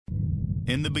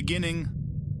In the beginning,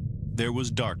 there was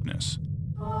darkness.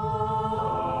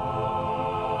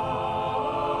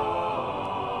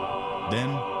 Then,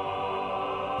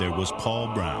 there was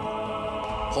Paul Brown.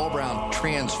 Paul Brown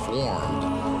transformed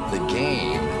the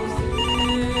game.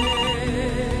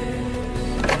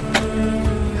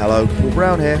 Hello, Paul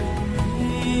Brown here.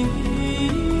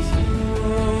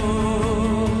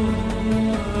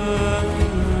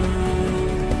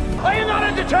 Are you not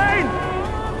entertained?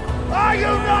 Are you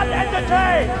not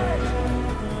entertained?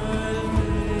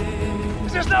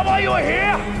 Is this not why you are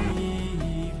here?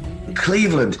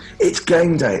 Cleveland, it's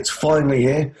game day. It's finally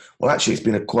here. Well, actually, it's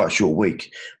been quite a short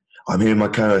week. I'm here with my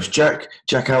co-host, Jack.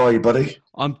 Jack, how are you, buddy?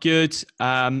 I'm good.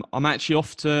 I'm actually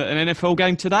off to an NFL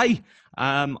game today.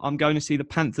 I'm going to see the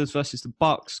Panthers versus the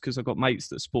Bucks because I've got mates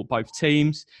that support both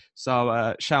teams.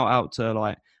 So shout out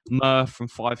to Murph from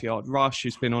 5 Yard Rush,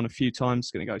 who's been on a few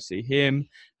times. Going to go see him.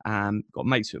 Got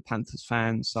mates who are Panthers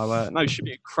fans. So it should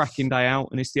be a cracking day out.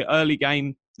 And it's the early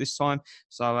game this time.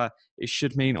 So it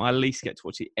should mean I at least get to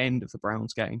watch the end of the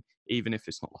Browns game, even if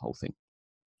it's not the whole thing.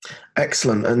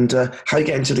 Excellent. And how you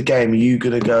get into the game? Are you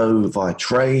going to go via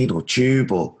train or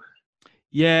tube or?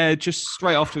 Yeah, just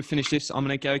straight after we finish this, I'm going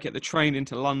to go get the train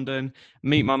into London,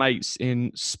 meet my mates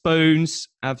in Spoons,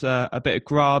 have a bit of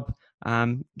grub,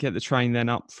 get the train then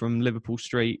up from Liverpool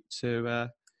Street to,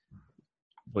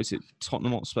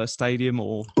 Tottenham Hotspur Stadium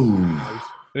or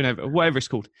whatever it's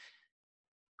called.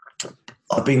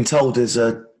 I've been told there's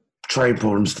train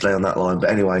problems today on that line, but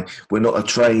anyway, we're not a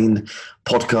train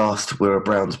podcast, we're a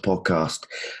Browns podcast.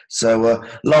 So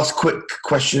last quick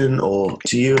question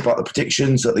to you about the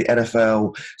predictions at the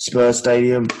NFL Spurs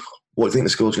Stadium. What do you think the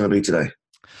score's going to be today?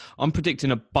 I'm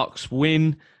predicting a Bucks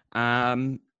win.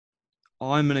 I'm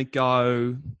going to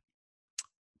go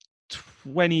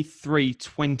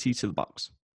 23-20 to the Bucks.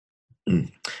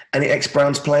 Any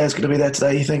ex-Browns players going to be there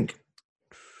today, you think?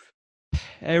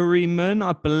 Perryman,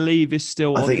 I believe, is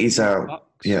still I on. think he's out.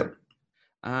 Bucks. Yeah.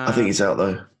 I think he's out,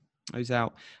 though. He's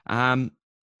out. Cole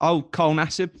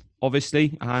Nassib,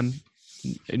 obviously.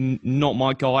 Not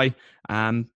my guy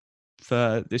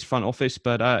for this front office,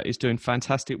 but is doing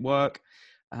fantastic work.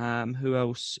 Who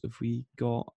else have we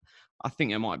got? I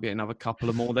think there might be another couple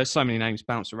of more. There's so many names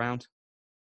bounce around.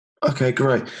 Okay,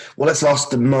 great. Well, let's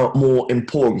ask the more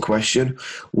important question.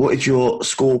 What is your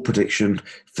score prediction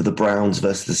for the Browns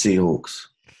versus the Seahawks?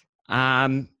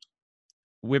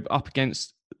 We're up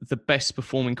against the best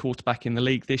performing quarterback in the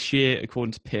league this year,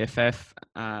 according to PFF.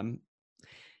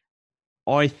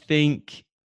 I think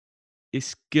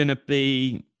it's going to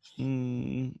be,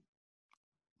 I'm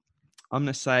going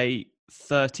to say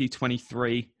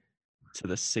 30-23 to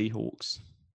the Seahawks.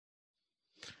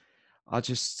 I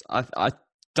think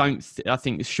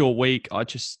it's a short week. I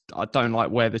don't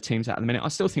like where the team's at the minute. I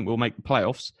still think we'll make the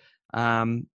playoffs.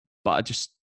 But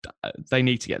they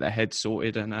need to get their heads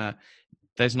sorted, and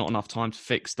there's not enough time to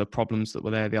fix the problems that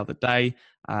were there the other day.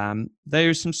 There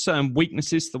are some certain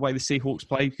weaknesses to the way the Seahawks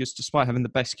play, because despite having the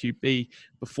best QB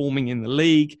performing in the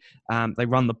league, they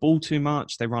run the ball too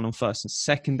much. They run on first and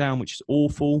second down, which is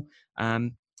awful.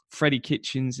 Freddie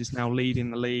Kitchens is now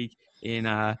leading the league in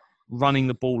running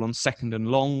the ball on second and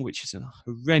long, which is a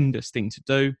horrendous thing to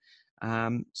do.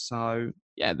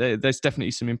 There's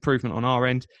definitely some improvement on our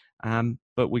end,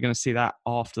 but we're going to see that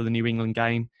after the New England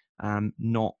game,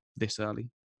 not this early.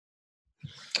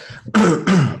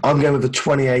 I'm going with the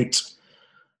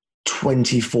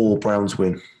 28-24 Browns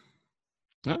win.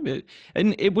 And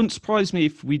it wouldn't surprise me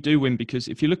if we do win, because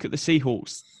if you look at the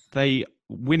Seahawks, they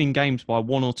winning games by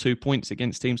 1 or 2 points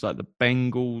against teams like the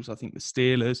Bengals, I think the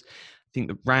Steelers, I think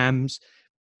the Rams.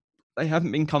 They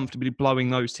haven't been comfortably blowing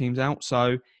those teams out,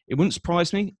 so it wouldn't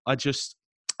surprise me. I think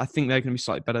they're going to be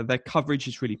slightly better. Their coverage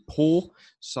is really poor,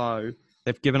 so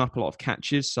they've given up a lot of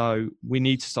catches, so we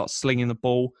need to start slinging the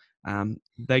ball.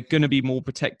 They're going to be more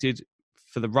protected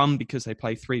for the run because they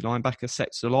play 3 linebacker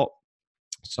sets a lot.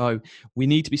 So we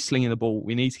need to be slinging the ball.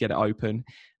 We need to get it open.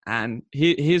 And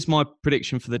here's my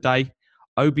prediction for the day.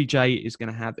 OBJ is going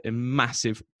to have a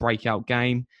massive breakout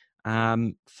game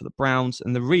for the Browns.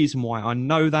 And the reason why I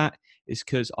know that is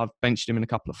because I've benched him in a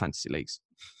couple of fantasy leagues.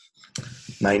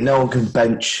 Mate, no one can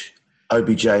bench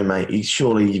OBJ, mate.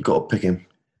 Surely you've got to pick him.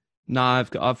 No, I've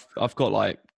got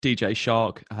like DJ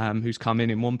Shark, who's come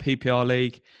in one PPR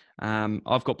league.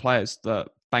 I've got players that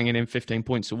banging in 15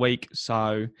 points a week.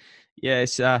 So, yeah,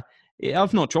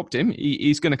 I've not dropped him.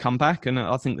 He's going to come back, and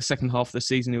I think the second half of the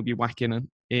season he'll be whacking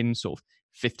in sort of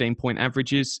 15-point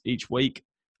averages each week,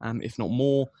 if not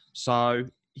more. So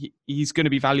he's going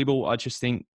to be valuable. I just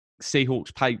think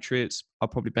Seahawks, Patriots, I'll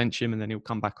probably bench him, and then he'll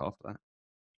come back after that.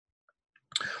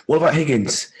 What about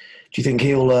Higgins? Do you think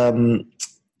he'll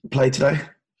play today?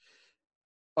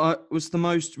 It was the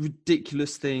most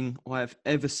ridiculous thing I have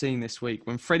ever seen this week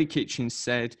when Freddie Kitchens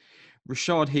said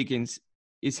Rashard Higgins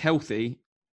is healthy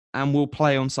and will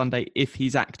play on Sunday if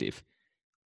he's active.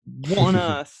 What on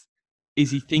earth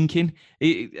is he thinking?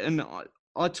 I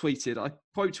quote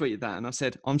tweeted that and I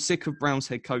said, I'm sick of Browns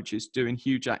head coaches doing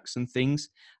Hugh Jackson things.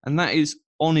 And that is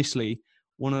honestly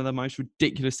one of the most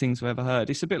ridiculous things I've ever heard.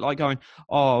 It's a bit like going,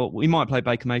 oh, we might play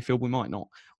Baker Mayfield, we might not.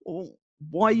 Well,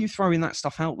 why are you throwing that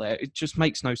stuff out there? It just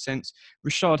makes no sense.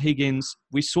 Rashard Higgins,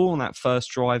 we saw on that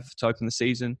first drive to open the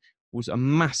season, was a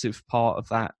massive part of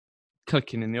that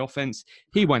clicking in the offense.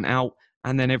 He went out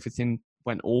and then everything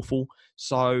went awful.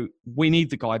 So we need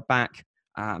the guy back.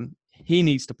 He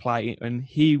needs to play and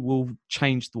he will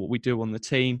change what we do on the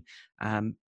team.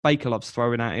 Baker loves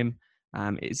throwing at him.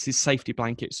 It's his safety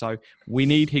blanket. So we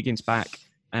need Higgins back.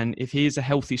 And if he is a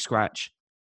healthy scratch,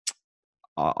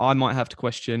 I might have to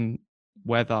question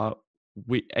whether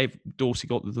Dorsey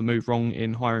got the move wrong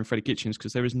in hiring Freddie Kitchens,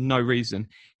 because there is no reason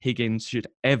Higgins should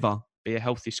ever be a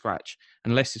healthy scratch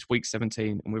unless it's week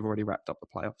 17 and we've already wrapped up the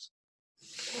playoffs.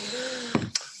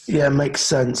 Yeah, makes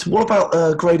sense. What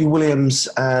about Grady Williams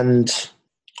and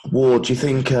Ward? Do you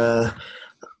think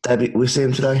we'll see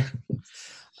him today?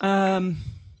 I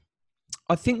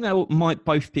think they might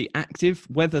both be active.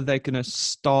 Whether they're going to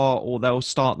start or they'll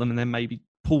start them and then maybe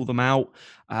pull them out,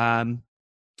 I'm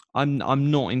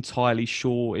not entirely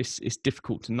sure. It's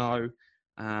difficult to know.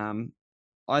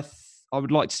 I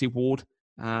would like to see Ward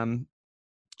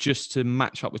just to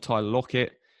match up with Tyler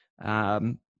Lockett,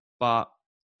 but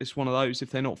it's one of those.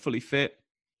 If they're not fully fit,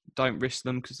 don't risk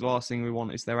them, because the last thing we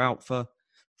want is they're out for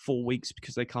 4 weeks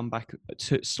because they come back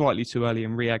slightly too early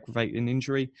and re-aggravate an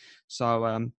injury. So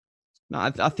no,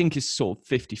 I think it's sort of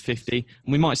 50-50.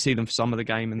 We might see them for some of the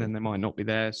game and then they might not be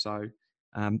there. So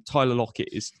Tyler Lockett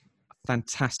is a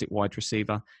fantastic wide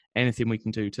receiver. Anything we can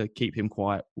do to keep him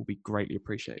quiet will be greatly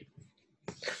appreciated.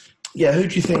 Yeah, who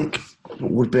do you think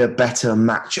would be a better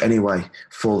match anyway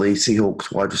for the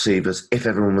Seahawks wide receivers if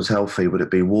everyone was healthy? Would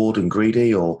it be Ward and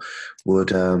Greedy, or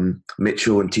would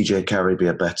Mitchell and TJ Carey be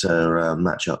a better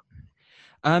matchup?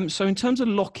 So in terms of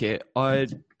Lockett, I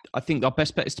think our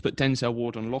best bet is to put Denzel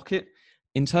Ward on Lockett.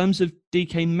 In terms of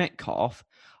DK Metcalf,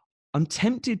 I'm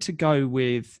tempted to go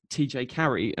with TJ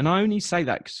Carey. And I only say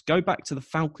that because go back to the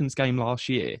Falcons game last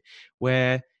year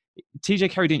where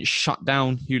TJ Carey didn't shut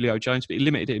down Julio Jones, but he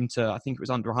limited him to, I think it was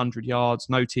under 100 yards,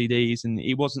 no TDs, and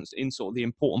he wasn't in sort of the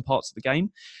important parts of the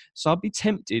game. So I'd be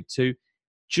tempted to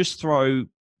just throw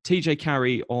TJ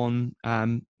Carey on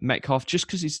Metcalf just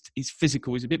because he's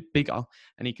physical, he's a bit bigger,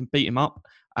 and he can beat him up,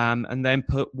 and then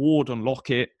put Ward on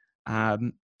Lockett,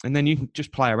 and then you can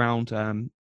just play around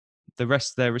the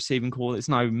rest of their receiving core. There's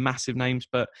no massive names,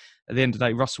 but at the end of the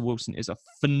day, Russell Wilson is a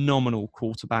phenomenal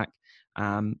quarterback.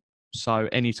 So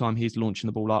anytime he's launching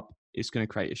the ball up, it's going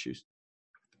to create issues.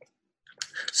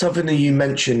 Something that you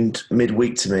mentioned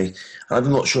midweek to me, I'm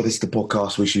not sure this is the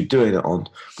podcast we should be doing it on.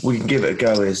 We can give it a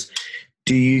go. Is,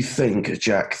 do you think,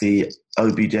 Jack, the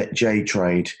OBJ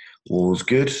trade was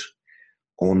good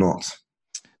or not?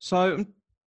 So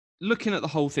looking at the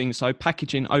whole thing, so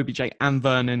packaging OBJ and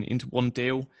Vernon into one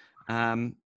deal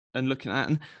and looking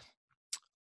at it,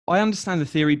 I understand the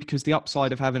theory because the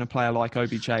upside of having a player like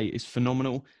OBJ is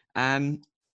phenomenal. And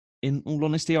in all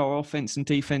honesty, our offense and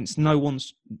defense,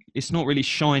 it's not really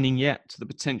shining yet to the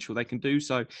potential they can do.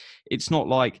 So it's not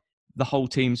like the whole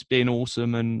team's being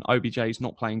awesome and OBJ is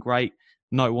not playing great.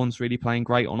 No one's really playing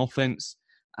great on offense.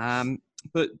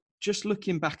 But just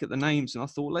looking back at the names, and I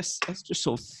thought, let's just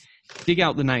sort of dig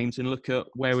out the names and look at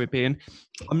where we're being.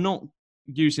 I'm not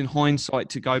using hindsight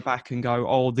to go back and go,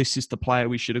 oh, this is the player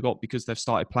we should have got because they've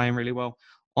started playing really well.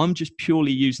 I'm just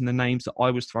purely using the names that I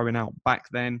was throwing out back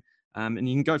then. And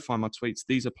you can go find my tweets.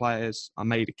 These are players I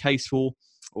made a case for,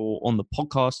 or on the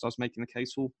podcast I was making a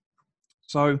case for.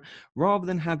 So rather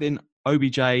than having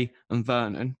OBJ and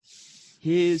Vernon,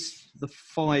 here's the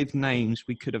 5 names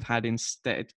we could have had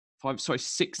instead.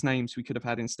 6 names we could have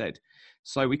had instead.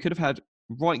 So we could have had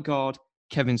right guard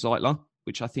Kevin Zeitler,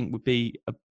 which I think would be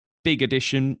a big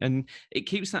addition. And it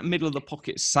keeps that middle of the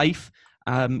pocket safe.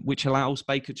 Which allows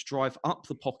Baker to drive up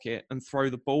the pocket and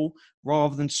throw the ball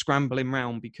rather than scramble him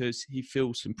round because he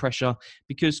feels some pressure.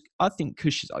 Because I think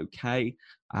Kush is okay.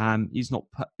 He's not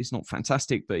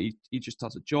fantastic, but he just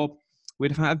does a job.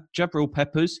 We'd have had Jabril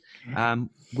Peppers,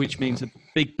 which means a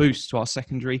big boost to our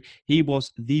secondary. He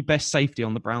was the best safety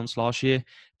on the Browns last year.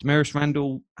 Damaris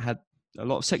Randall had a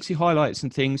lot of sexy highlights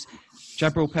and things.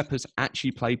 Jabril Peppers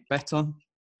actually played better.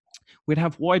 We'd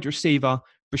have wide receiver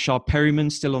Brashard Perryman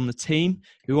still on the team,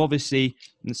 who obviously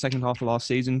in the second half of last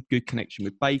season, good connection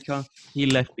with Baker. He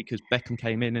left because Beckham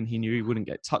came in and he knew he wouldn't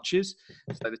get touches,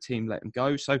 so the team let him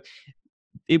go. So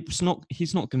he's not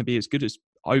going to be as good as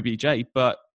OBJ,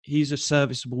 but he's a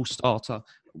serviceable starter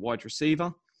wide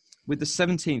receiver. With the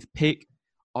 17th pick,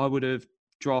 I would have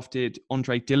drafted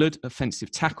Andre Dillard,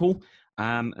 offensive tackle,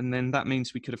 and then that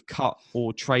means we could have cut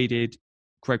or traded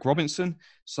Greg Robinson.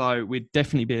 So we'd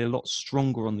definitely be a lot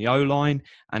stronger on the O-line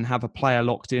and have a player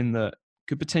locked in that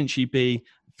could potentially be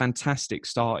fantastic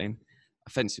starting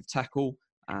offensive tackle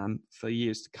for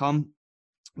years to come.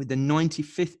 With the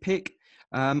 95th pick,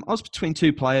 I was between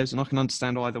two players, and I can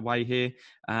understand either way here.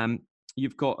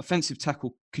 You've got offensive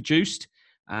tackle Cajuste,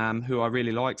 who I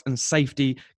really liked, and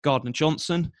safety Gardner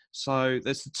Johnson. So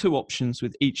there's the two options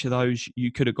with each of those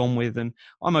you could have gone with, and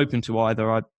I'm open to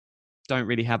either. I don't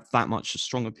really have that much a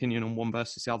strong opinion on one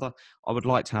versus the other. I would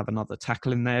like to have another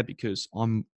tackle in there because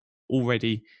I'm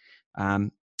already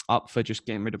up for just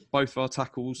getting rid of both of our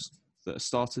tackles that are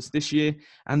starters this year.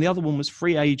 And the other one was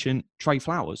free agent Trey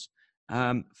Flowers.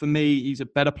 For me, he's a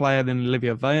better player than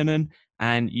Olivier Vernon,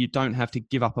 and you don't have to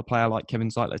give up a player like Kevin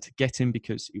Zeitler to get him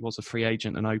because he was a free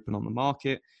agent and open on the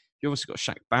market. You obviously got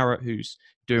Shaq Barrett, who's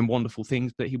doing wonderful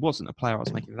things, but he wasn't a player I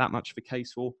was making that much of a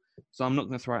case for. So I'm not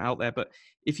going to throw it out there. But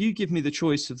if you give me the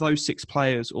choice of those 6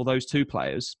 players or those 2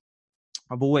 players,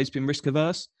 I've always been risk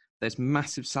averse. There's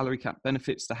massive salary cap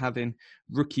benefits to having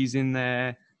rookies in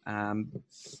there.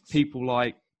 People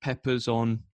like Peppers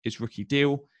on his rookie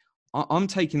deal. I'm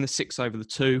taking the 6 over the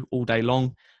 2 all day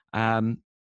long. And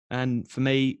for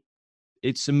me,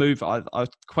 it's a move. I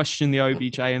question the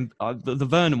OBJ and the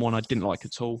Vernon one I didn't like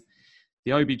at all.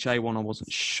 The OBJ one I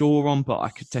wasn't sure on, but I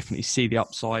could definitely see the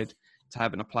upside to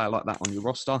having a player like that on your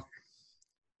roster.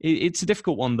 It's a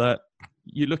difficult one that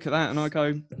you look at that and I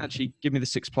go, actually, give me the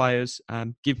 6 players,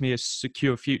 give me a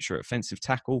secure future at offensive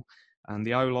tackle and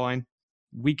the O-line.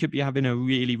 We could be having a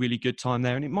really, really good time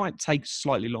there, and it might take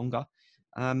slightly longer.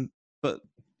 But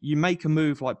you make a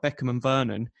move like Beckham and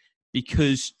Vernon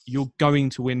because you're going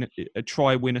to win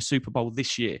a Super Bowl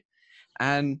this year.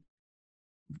 And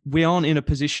we aren't in a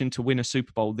position to win a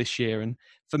Super Bowl this year. And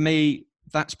for me,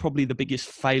 that's probably the biggest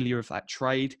failure of that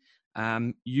trade.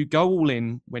 You go all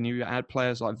in when you add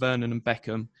players like Vernon and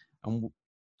Beckham, and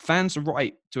fans are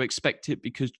right to expect it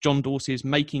because John Dorsey is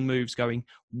making moves going,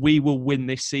 we will win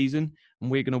this season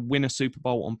and we're going to win a Super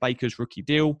Bowl on Baker's rookie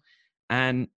deal.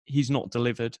 And he's not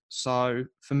delivered. So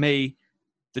for me,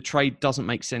 the trade doesn't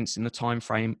make sense in the time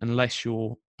frame unless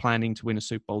you're planning to win a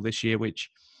Super Bowl this year, which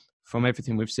from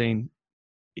everything we've seen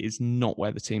is not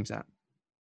where the team's at.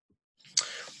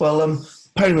 Well,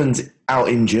 Perryman's out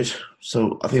injured,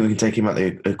 so I think we can take him out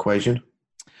of the equation.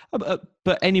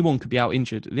 But anyone could be out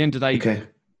injured. At the end of the day,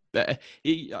 okay.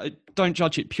 Don't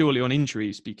judge it purely on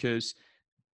injuries because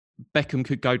Beckham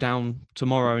could go down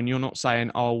tomorrow and you're not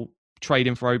saying,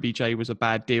 trading for OBJ was a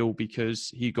bad deal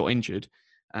because he got injured.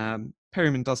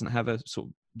 Perryman doesn't have a sort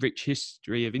of rich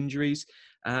history of injuries.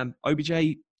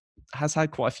 OBJ has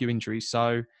had quite a few injuries,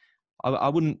 so I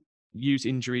wouldn't use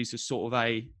injuries as sort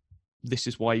of this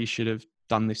is why you should have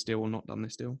done this deal or not done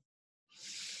this deal.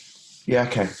 Yeah,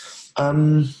 okay.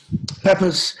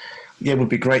 Peppers, would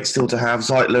be great still to have.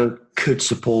 Zeitler could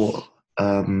support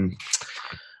Baker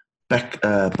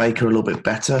a little bit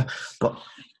better, but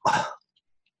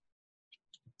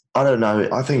I don't know.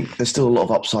 I think there's still a lot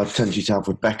of upside potentially to have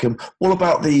with Beckham. What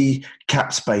about the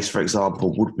cap space, for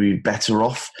example? Would we be better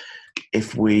off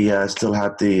if we still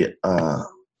had the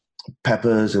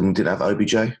Peppers and didn't have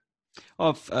OBJ?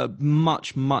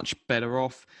 Much, much better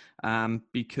off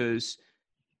because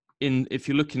if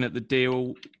you're looking at the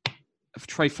deal,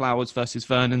 Trey Flowers versus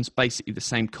Vernon's basically the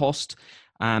same cost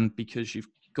because you've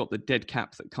got the dead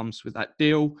cap that comes with that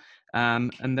deal.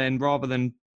 And then rather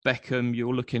than Beckham,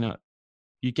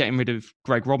 you're getting rid of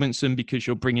Greg Robinson because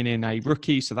you're bringing in a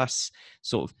rookie. So that's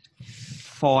sort of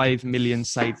 $5 million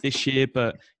saved this year,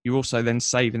 but you're also then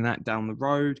saving that down the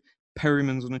road.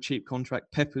 Perryman's on a cheap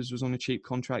contract. Peppers was on a cheap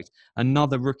contract.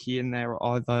 Another rookie in there,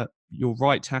 either your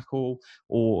right tackle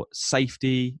or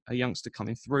safety, a youngster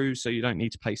coming through, so you don't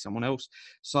need to pay someone else.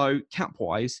 So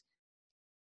cap-wise,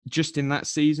 just in that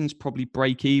season's probably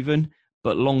break even,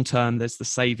 but long-term there's the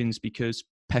savings because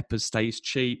Peppers stays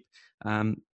cheap.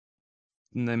 And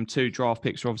them 2 draft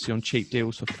picks are obviously on cheap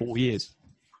deals for 4 years.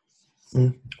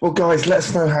 Well, guys, let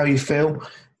us know how you feel.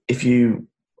 If you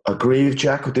agree with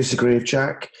Jack or disagree with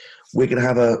Jack, we're going to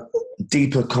have a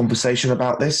deeper conversation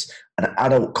about this, an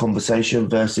adult conversation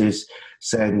versus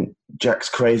saying Jack's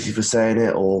crazy for saying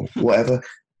it or whatever.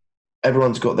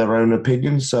 Everyone's got their own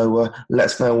opinion, so let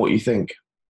us know what you think.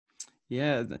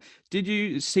 Yeah. Did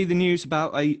you see the news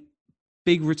about a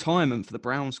big retirement for the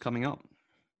Browns coming up?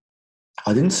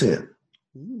 I didn't see it.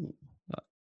 Ooh.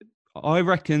 I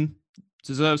reckon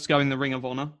deserves to go in the Ring of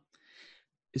Honor.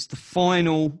 It's the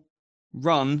final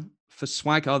run for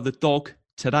Swagger, the dog,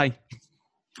 today.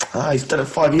 He's done it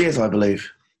 5 years, I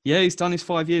believe. Yeah, he's done his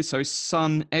 5 years. So his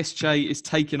son, SJ, is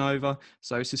taking over.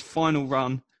 So it's his final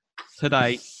run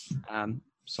today.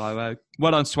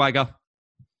 Well done, Swagger.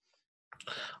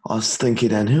 I was thinking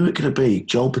then, who it could it be?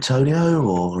 Joel Batonio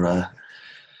or...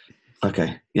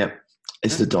 Okay, yep.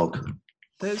 It's the dog.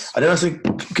 I don't think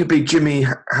it could be Jimmy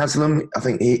Haslam. I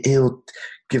think he'll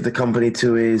give the company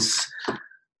to his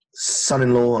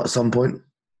son-in-law at some point.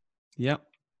 Yep.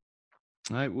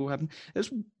 It will happen.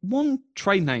 There's one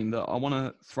trade name that I want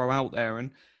to throw out there,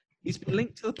 and he's been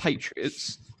linked to the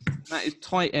Patriots. That is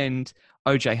tight end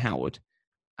OJ Howard.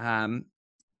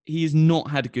 He has not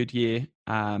had a good year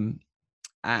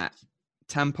at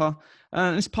Tampa.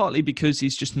 It's partly because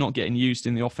he's just not getting used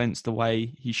in the offense the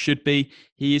way he should be.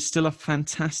 He is still a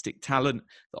fantastic talent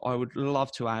that I would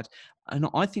love to add. And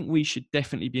I think we should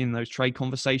definitely be in those trade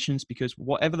conversations, because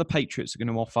whatever the Patriots are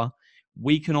going to offer,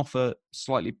 we can offer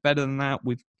slightly better than that.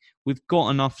 We've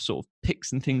got enough sort of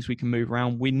picks and things we can move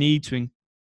around. We need to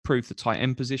improve the tight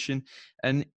end position.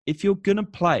 And if you're going to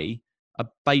play a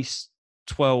base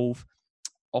 12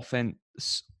 offense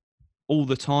all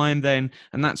the time, and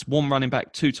that's one running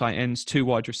back, two tight ends, two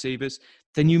wide receivers,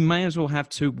 then you may as well have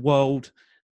two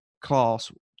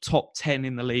world-class top 10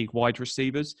 in the league wide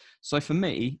receivers. So for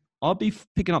me, I'll be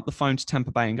picking up the phone to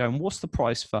Tampa Bay and going, what's the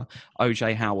price for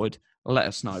OJ Howard? Let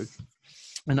us know.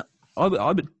 And I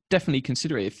would definitely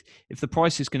consider it if the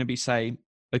price is going to be, say,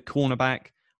 a cornerback,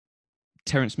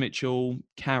 Terrence Mitchell,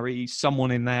 carry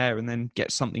someone in there and then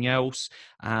get something else,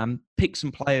 pick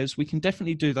some players. We can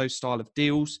definitely do those style of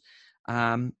deals.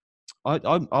 I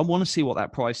want to see what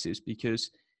that price is, because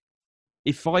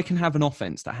if I can have an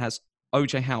offense that has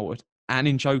OJ Howard and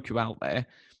Njoku out there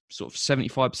sort of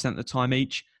 75% of the time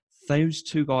each, those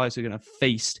two guys are going to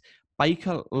feast.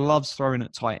 Baker loves throwing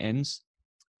at tight ends,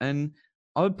 and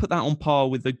I would put that on par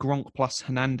with the Gronk plus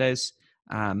Hernandez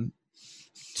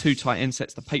two tight end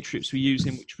sets the Patriots were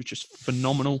using, which was just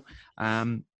phenomenal.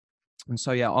 And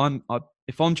so, yeah,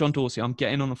 if I'm John Dorsey, I'm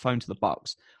getting on the phone to the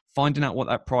Bucs, finding out what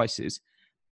that price is,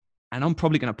 and I'm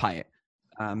probably going to pay it.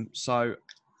 So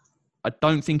I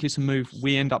don't think it's a move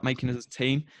we end up making as a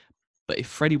team. But if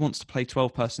Freddie wants to play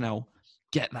 12 personnel,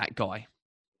 get that guy.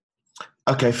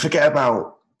 Okay, forget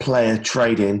about player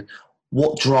trading.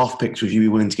 What draft picks would you be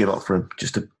willing to give up for him?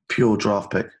 Just a pure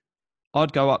draft pick.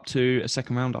 I'd go up to a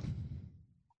second rounder.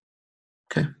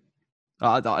 Okay.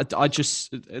 I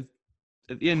just, at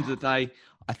the end of the day,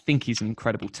 I think he's an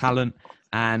incredible talent,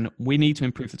 and we need to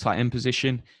improve the tight end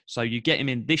position. So you get him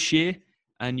in this year,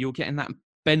 and you're getting that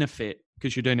benefit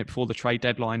because you're doing it before the trade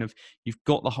deadline of you've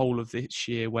got the whole of this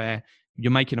year where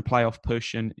you're making a playoff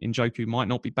push, and Njoku might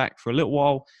not be back for a little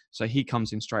while, so he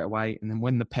comes in straight away. And then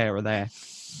when the pair are there,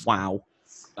 wow.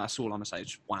 That's all I'm going to say,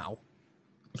 just wow.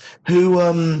 Who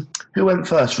went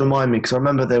first? Remind me, because I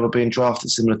remember they were being drafted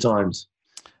at similar times.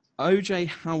 OJ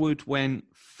Howard went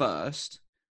first.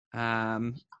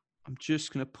 I'm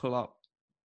just going to pull up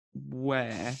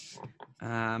where.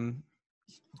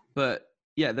 But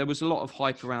yeah, there was a lot of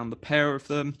hype around the pair of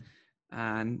them.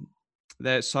 And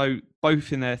they're so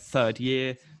both in their third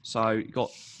year. So you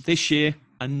got this year,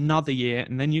 another year,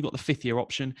 and then you got the fifth year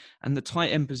option. And the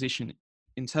tight end position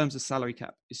in terms of salary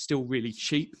cap is still really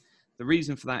cheap. The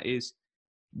reason for that is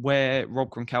where Rob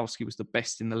Gronkowski was the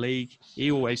best in the league,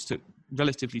 he always took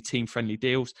relatively team-friendly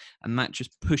deals, and that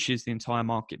just pushes the entire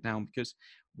market down, because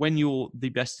when you're the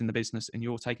best in the business and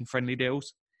you're taking friendly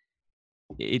deals,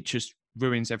 it just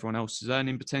ruins everyone else's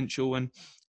earning potential. And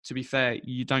to be fair,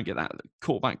 you don't get that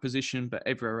quarterback position, but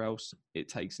everywhere else, it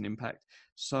takes an impact.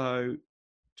 So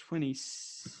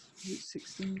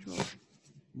 2016 draft?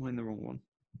 Am I in the wrong one?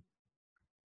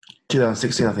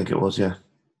 2016, I think it was, yeah.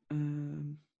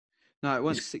 No, it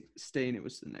wasn't 16. It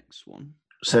was the next one.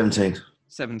 17.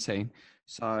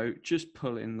 So just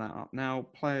pulling that up now.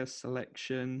 Player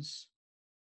selections.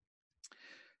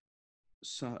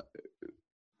 So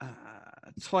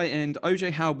tight end,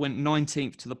 OJ Howard went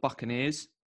 19th to the Buccaneers.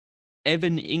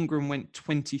 Evan Ingram went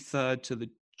 23rd to the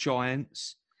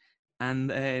Giants. And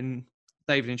then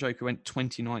David Njoku went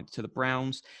 29th to the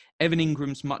Browns. Evan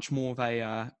Ingram's much more of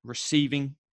a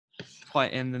receiving tight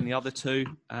end than the other two.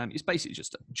 He's basically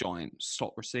just a giant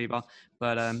slot receiver.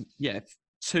 But yeah,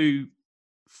 two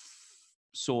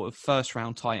sort of first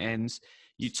round tight ends.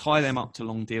 You tie them up to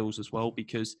long deals as well,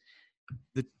 because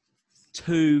the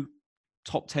two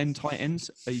top 10 tight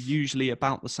ends are usually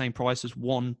about the same price as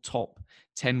one top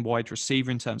 10 wide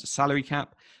receiver in terms of salary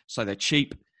cap. So they're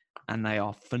cheap and they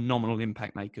are phenomenal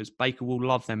impact makers. Baker will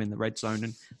love them in the red zone.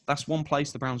 And that's one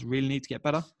place the Browns really need to get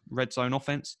better, red zone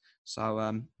offense.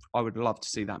 So I would love to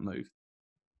see that move.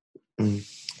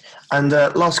 And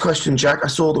last question, Jack. I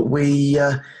saw that we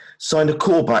signed a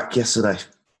quarterback yesterday.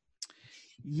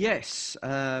 Yes.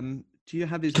 Do you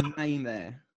have his name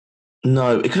there?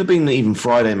 No, it could have been even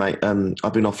Friday, mate.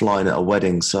 I've been offline at a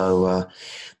wedding, so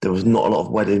there was not a lot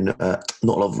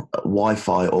of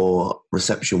Wi-Fi or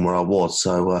reception where I was.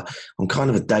 So I'm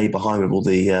kind of a day behind with all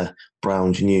the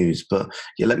Browns news. But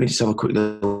yeah, let me just have a quick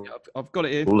little I've got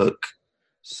it here. look.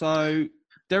 So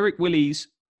Derek Willis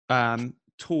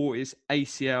tore his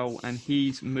ACL and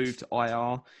he's moved to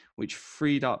IR, which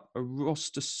freed up a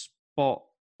roster spot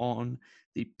on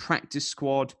the practice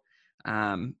squad.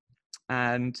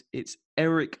 And it's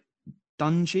Eric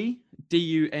Dungey,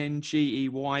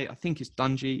 Dungey. I think it's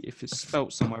Dungey. If it's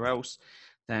spelt somewhere else,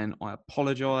 then I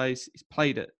apologise. He's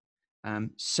played at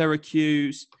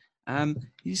Syracuse.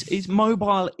 He's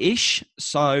mobile-ish,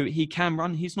 so he can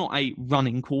run. He's not a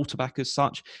running quarterback as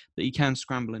such, but he can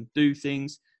scramble and do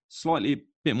things. Slightly a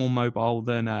bit more mobile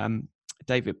than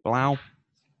David Blau,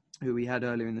 who we had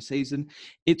earlier in the season.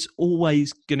 It's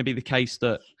always going to be the case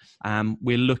that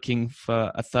we're looking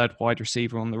for a third wide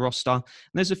receiver on the roster. And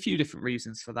there's a few different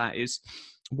reasons for that. Is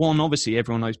one, obviously,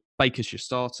 everyone knows Baker's your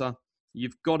starter.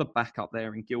 You've got a backup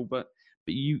there in Gilbert,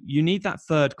 but you need that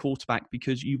third quarterback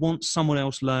because you want someone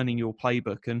else learning your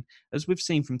playbook. And as we've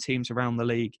seen from teams around the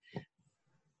league,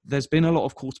 there's been a lot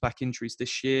of quarterback injuries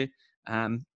this year.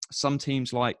 Some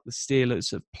teams like the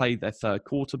Steelers have played their third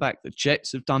quarterback. The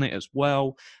Jets have done it as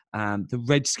well. The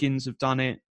Redskins have done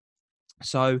it.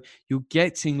 So you're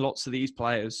getting lots of these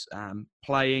players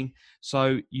playing.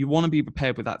 So you want to be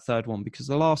prepared with that third one because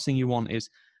the last thing you want is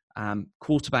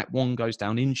quarterback one goes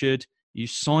down injured. You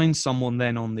sign someone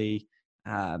then on the,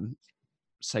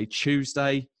 say,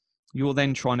 Tuesday. You're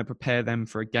then trying to prepare them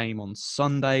for a game on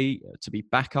Sunday to be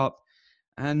backup.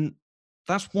 And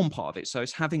that's one part of it. So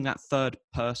it's having that third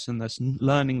person that's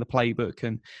learning the playbook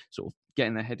and sort of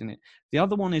getting their head in it. The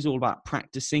other one is all about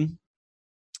practicing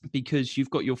because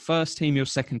you've got your first team, your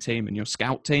second team, and your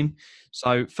scout team.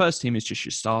 So first team is just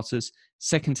your starters.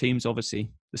 Second team's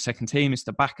obviously the second team, is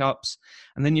the backups.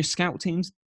 And then your scout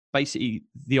team's basically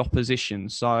the opposition.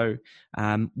 So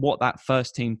what that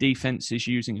first team defense is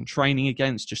using and training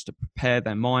against just to prepare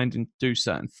their mind and do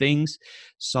certain things.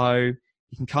 So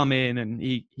he can come in and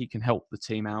he can help the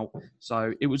team out.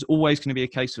 So it was always going to be a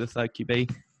case of a third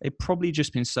QB. They've probably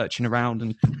just been searching around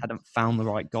and hadn't found the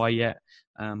right guy yet.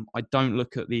 I don't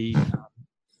look at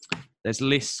there's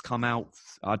lists come out.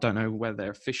 I don't know whether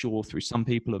they're official or through some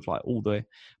people of like all the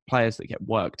players that get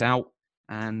worked out.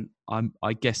 And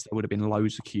I guess there would have been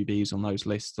loads of QBs on those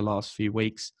lists the last few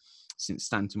weeks since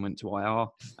Stanton went to IR.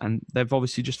 And they've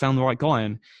obviously just found the right guy.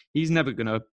 And he's never going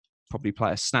to probably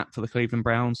play a snap for the Cleveland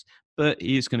Browns, but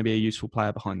he is going to be a useful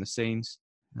player behind the scenes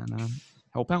and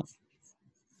help out.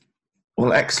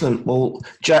 Well, excellent. Well,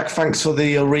 Jack, thanks for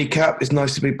the recap. It's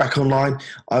nice to be back online.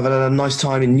 I've had a nice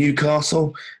time in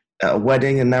Newcastle at a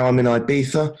wedding, and now I'm in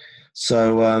Ibiza.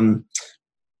 So,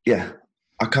 yeah,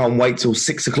 I can't wait till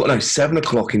 7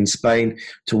 o'clock in Spain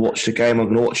to watch the game. I'm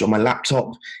going to watch it on my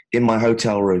laptop in my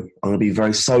hotel room. I'm going to be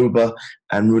very sober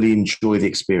and really enjoy the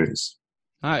experience.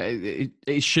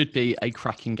 It should be a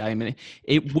cracking game, and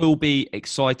it will be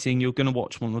exciting. You're going to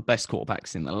watch one of the best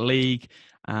quarterbacks in the league,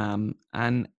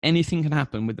 and anything can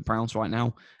happen with the Browns right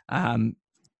now.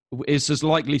 It's as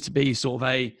likely to be sort of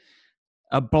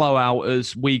a blowout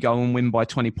as we go and win by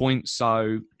 20 points.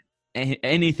 So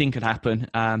anything could happen.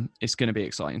 It's going to be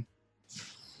exciting.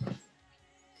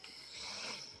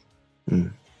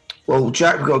 Well,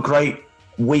 Jack, we've got a great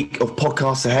week of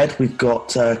podcasts ahead. We've got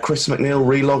Chris McNeil,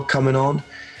 Relog, coming on.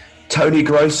 Tony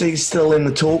Grossi still in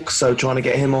the talks, so trying to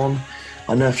get him on.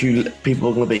 I know a few people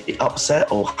are going to be upset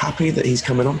or happy that he's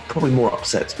coming on. Probably more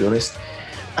upset, to be honest.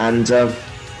 And,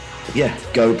 yeah,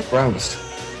 go Browns.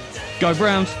 Go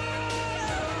Browns.